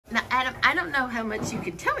don't know how much you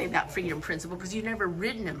can tell me about Freedom Principle because you've never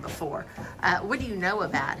ridden him before. What do you know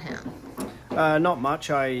about him? Not much.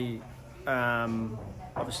 I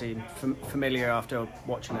obviously familiar after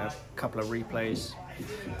watching a couple of replays,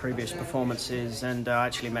 previous performances, and I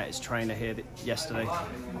actually met his trainer here yesterday.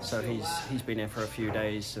 So he's been here for a few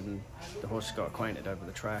days, and the horse got acquainted over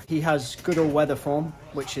the track. He has good all-weather form,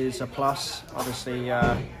 which is a plus. Obviously,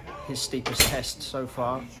 his steepest test so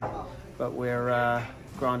far, but we're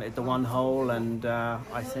granted the one hole, and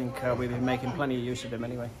I think we've been making plenty of use of him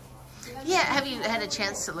anyway. Yeah, have you had a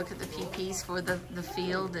chance to look at the PPs for the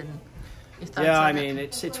field and your thoughts Yeah, on I mean,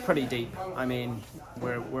 it's pretty deep. I mean,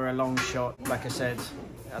 we're a long shot. Like I said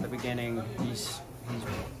at the beginning, he's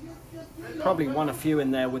probably won a few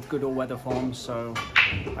in there with good all-weather form, so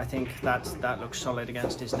I think that looks solid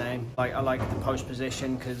against his name. I like the post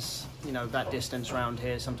position because, you know, that distance around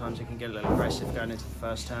here, sometimes it can get a little aggressive going into the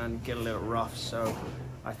first turn, get a little rough, so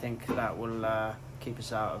I think that will keep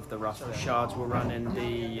us out of the rough. So Shards will run in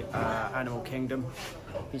the Animal Kingdom.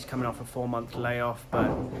 He's coming off a 4-month layoff, but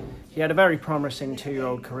he had a very promising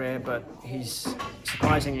 2-year-old career, but he's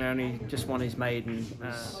surprisingly only just won his maiden.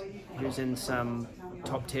 He was in some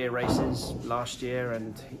top-tier races last year,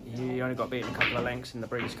 and he only got beaten a couple of lengths in the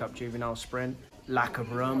Breeders' Cup Juvenile Sprint. Lack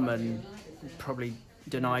of room, and probably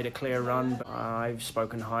denied a clear run. But I've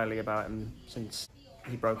spoken highly about him since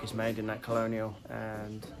he broke his maiden at Colonial,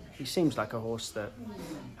 and he seems like a horse that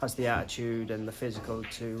has the attitude and the physical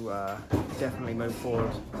to definitely move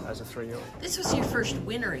forward as a 3-year-old. This was your first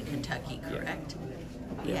winner in Kentucky, correct?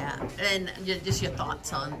 Yeah. And just your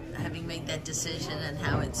thoughts on having made that decision and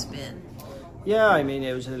how it's been? Yeah, I mean,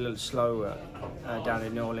 it was a little slow down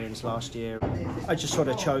in New Orleans last year. I just sort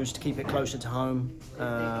of chose to keep it closer to home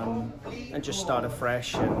and just start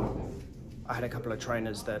afresh. And I had a couple of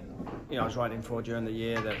trainers that, you know, I was riding for during the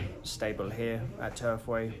year that stable here at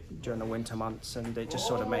Turfway during the winter months, and it just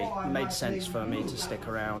sort of made sense for me to stick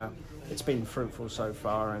around. It's been fruitful so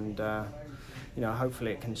far, and you know,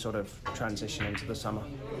 hopefully it can sort of transition into the summer.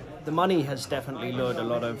 The money has definitely lured a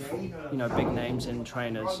lot of, you know, big names in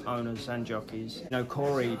trainers, owners and jockeys. You know,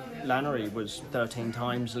 Corey Lannery was 13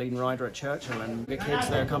 times leading rider at Churchill, and the kids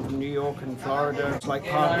there come from New York and Florida. It's like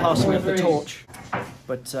passing of the torch.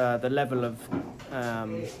 But the level of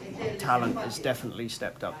talent has definitely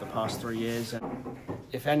stepped up the past 3 years. And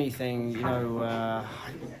if anything, you know,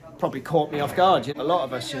 probably caught me off guard. A lot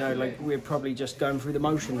of us, you know, like we're probably just going through the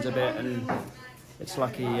motions a bit, and it's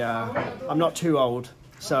lucky I'm not too old,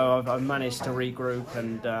 so I've managed to regroup,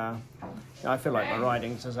 and I feel like my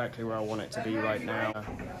riding's exactly where I want it to be right now.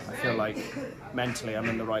 I feel like mentally I'm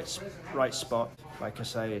in the right spot. Like I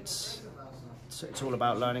say, it's all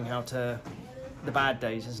about learning how to the bad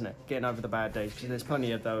days, isn't it? Getting over the bad days, because there's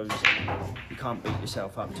plenty of those. You can't beat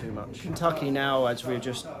yourself up too much. Kentucky now, as we're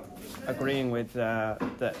just agreeing with,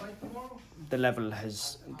 that the level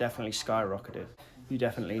has definitely skyrocketed. You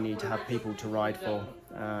definitely need to have people to ride for.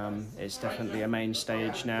 It's definitely a main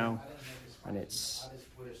stage now, and its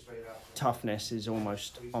toughness is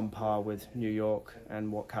almost on par with New York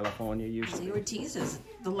and what California used to be. Ortiz is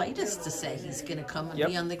the latest to say he's going to come and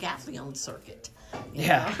be on the Gathlion circuit.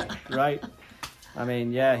 Yeah, right. I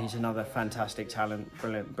mean, yeah, he's another fantastic talent,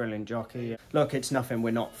 brilliant jockey. Look, it's nothing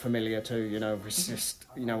we're not familiar to, you know, it's just,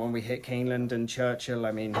 you know, when we hit Keeneland and Churchill,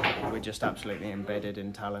 I mean, we're just absolutely embedded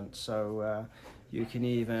in talent. So you can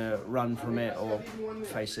either run from it or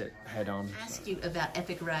face it head on. I'll ask you about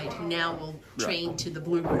Epic Ride, who now will train to the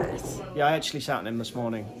Bluegrass. Yeah, I actually sat on him this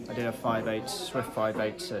morning. I did a 5/8, Swift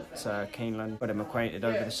 5/8 at Keeneland. Got him acquainted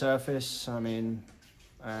over the surface, I mean,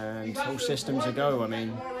 and all systems a go. I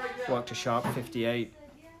mean, worked a sharp 58,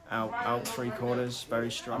 out 3/4,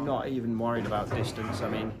 very strong. I'm not even worried about distance. I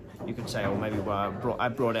mean, you could say, oh, maybe I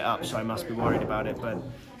brought it up, so I must be worried about it, but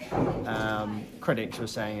critics were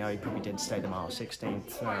saying, oh, he probably did stay the mile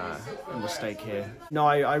 16th in the stake here. No,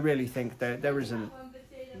 I really think that there isn't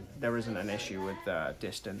an issue with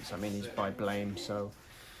distance. I mean, he's by blame, so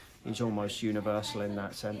he's almost universal in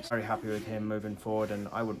that sense. Very happy with him moving forward, and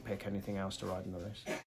I wouldn't pick anything else to ride in the race.